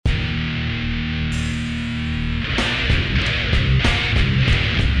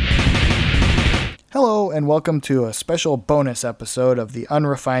Hello and welcome to a special bonus episode of the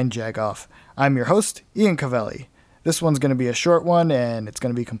Unrefined Jagoff. I'm your host, Ian Cavelli. This one's going to be a short one and it's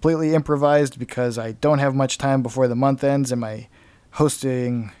going to be completely improvised because I don't have much time before the month ends and my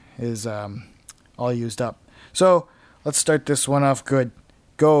hosting is all used up. So let's start this one off good.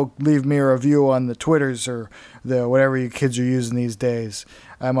 Go leave me a review on the Twitters or the whatever you kids are using these days.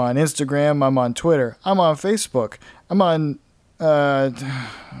 I'm on Instagram, I'm on Twitter, I'm on Facebook, I'm on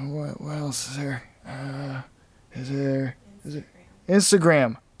what else is there? Is it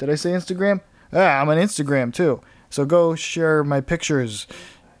Instagram? Did I say Instagram? I'm on Instagram too. So go share my pictures.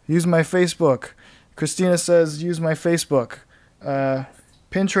 Use my Facebook. Christina says use my Facebook.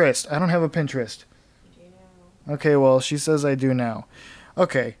 Pinterest. I don't have a Pinterest. Okay, well, she says I do now.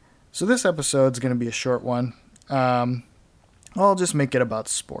 Okay, so this episode's going to be a short one. I'll just make it about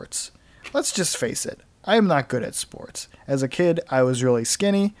sports. Let's just face it. I am not good at sports. As a kid, I was really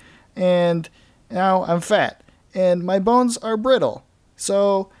skinny, and now I'm fat, and my bones are brittle,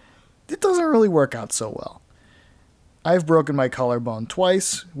 so it doesn't really work out so well. I've broken my collarbone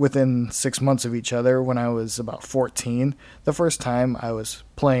twice within 6 months of each other when I was about 14. The first time I was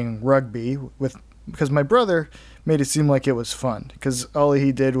playing rugby because my brother made it seem like it was fun, because all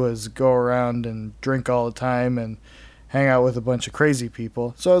he did was go around and drink all the time and hang out with a bunch of crazy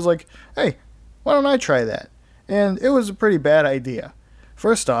people. So I was like, hey, why don't I try that? And it was a pretty bad idea.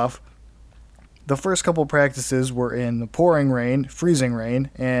 First off, the first couple practices were in the pouring rain, freezing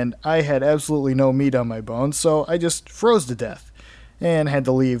rain, and I had absolutely no meat on my bones, so I just froze to death and had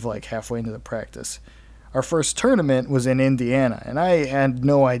to leave like halfway into the practice. Our first tournament was in Indiana, and I had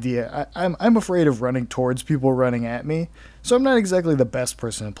no idea. I'm afraid of running towards people running at me, so I'm not exactly the best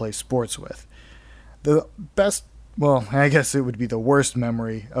person to play sports with. I guess it would be the worst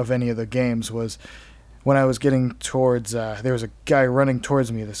memory of any of the games was when I was getting towards, there was a guy running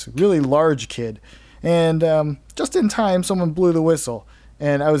towards me, this really large kid, and just in time, someone blew the whistle,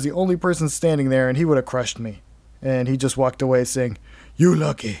 and I was the only person standing there, and he would have crushed me. And he just walked away saying, "You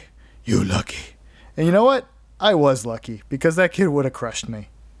lucky, you lucky." And you know what? I was lucky, because that kid would have crushed me.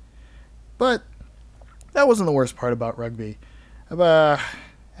 But that wasn't the worst part about rugby.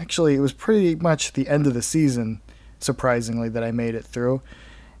 Actually, it was pretty much the end of the season, surprisingly, that I made it through.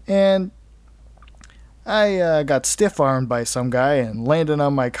 And I got stiff-armed by some guy and landed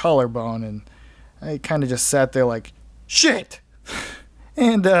on my collarbone, and I kind of just sat there like, shit!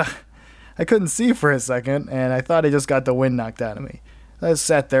 And I couldn't see for a second, and I thought I just got the wind knocked out of me. I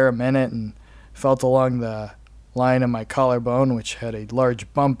sat there a minute and felt along the line of my collarbone, which had a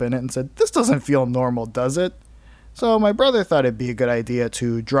large bump in it, and said, this doesn't feel normal, does it? So my brother thought it'd be a good idea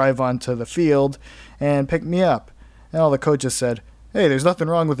to drive onto the field and pick me up. And all the coaches said, hey, there's nothing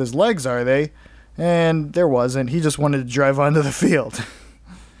wrong with his legs, are they? And there wasn't. He just wanted to drive onto the field.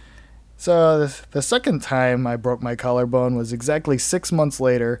 So the second time I broke my collarbone was exactly 6 months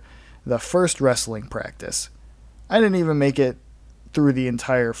later, the first wrestling practice. I didn't even make it through the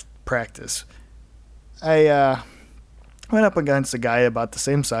entire practice. I went up against a guy about the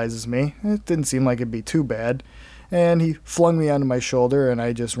same size as me. It didn't seem like it'd be too bad. And he flung me onto my shoulder, and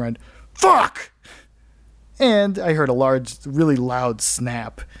I just ran, fuck! And I heard a large, really loud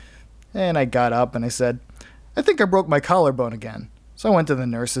snap. And I got up and I said, I think I broke my collarbone again. So I went to the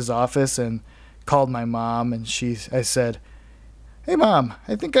nurse's office and called my mom, and I said, hey Mom,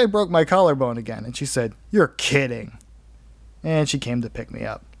 I think I broke my collarbone again. And she said, you're kidding. And she came to pick me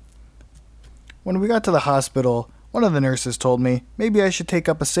up. When we got to the hospital, one of the nurses told me maybe I should take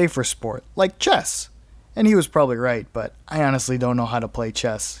up a safer sport, like chess. And he was probably right, but I honestly don't know how to play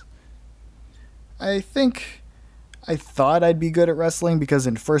chess. I thought I'd be good at wrestling because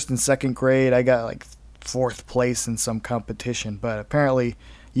in first and second grade I got like 4th place in some competition, but apparently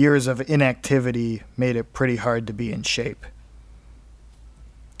years of inactivity made it pretty hard to be in shape.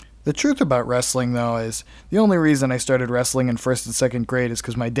 The truth about wrestling, though, is the only reason I started wrestling in first and second grade is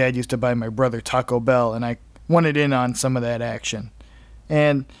because my dad used to buy my brother Taco Bell, and I wanted in on some of that action.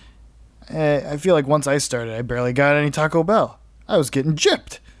 And I feel like once I started, I barely got any Taco Bell. I was getting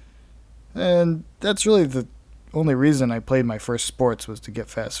gypped. And that's really the only reason I played my first sports was to get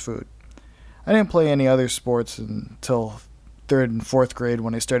fast food. I didn't play any other sports until 3rd and 4th grade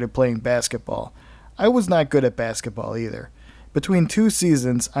when I started playing basketball. I was not good at basketball either. Between 2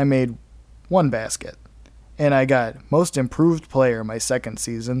 seasons, I made 1 basket. And I got most improved player my second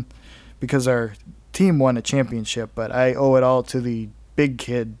season because our team won a championship, but I owe it all to the big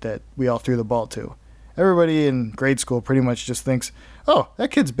kid that we all threw the ball to. Everybody in grade school pretty much just thinks, oh,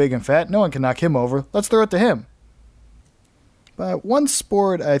 that kid's big and fat, no one can knock him over, let's throw it to him. But one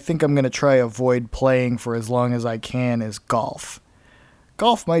sport I think I'm going to try avoid playing for as long as I can is golf.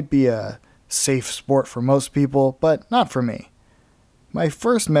 Golf might be a safe sport for most people, but not for me. My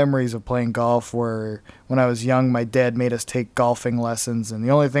first memories of playing golf were when I was young. My dad made us take golfing lessons, and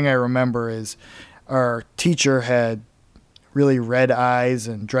the only thing I remember is our teacher had really red eyes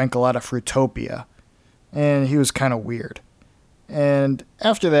and drank a lot of Fruitopia, and he was kind of weird. And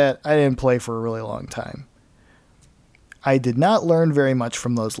after that, I didn't play for a really long time. I did not learn very much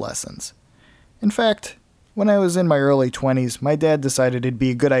from those lessons. In fact, when I was in my early 20s, my dad decided it'd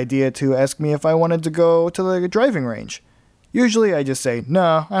be a good idea to ask me if I wanted to go to the driving range. Usually I just say,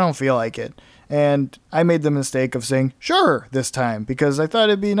 no, I don't feel like it. And I made the mistake of saying, sure, this time, because I thought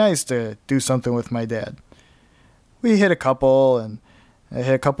it'd be nice to do something with my dad. We hit a couple, and I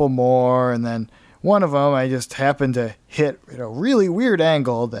hit a couple more, and then one of them I just happened to hit at a really weird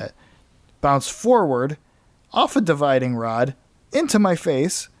angle that bounced forward off a dividing rod into my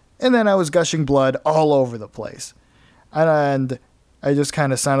face, and then I was gushing blood all over the place. And I just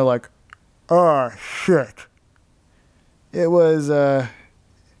kind of sounded like, oh, shit. It was the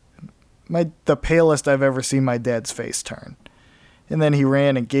palest I've ever seen my dad's face turn. And then he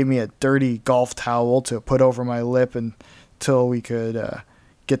ran and gave me a dirty golf towel to put over my lip until we could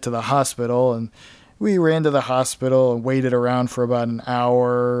get to the hospital. And we ran to the hospital and waited around for about an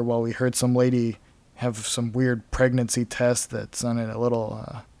hour while we heard some lady have some weird pregnancy test that sounded a little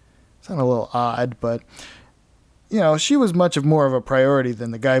odd. But, she was much more of a priority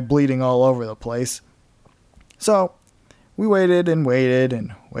than the guy bleeding all over the place. So we waited and waited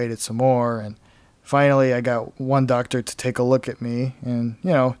and waited some more, and finally I got one doctor to take a look at me, and,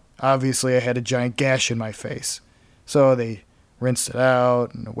 obviously I had a giant gash in my face. So they rinsed it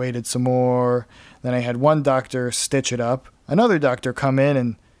out and waited some more. Then I had one doctor stitch it up, another doctor come in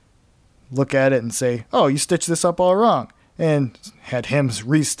and look at it and say, oh, you stitched this up all wrong, and had him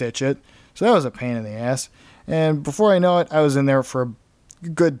restitch it. So that was a pain in the ass. And before I know it, I was in there for a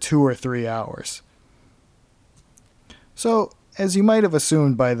good 2 or 3 hours. So, as you might have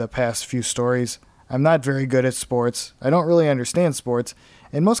assumed by the past few stories, I'm not very good at sports. I don't really understand sports.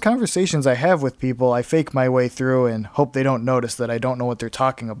 In most conversations I have with people, I fake my way through and hope they don't notice that I don't know what they're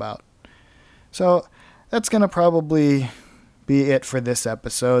talking about. So, that's going to probably be it for this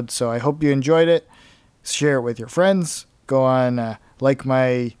episode. So, I hope you enjoyed it. Share it with your friends. Go on, like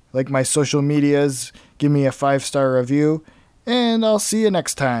my social medias. Give me a 5-star review. And I'll see you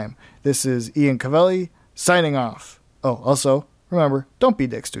next time. This is Ian Cavelli, signing off. Oh, also, remember, don't be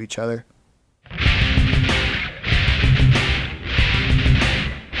dicks to each other.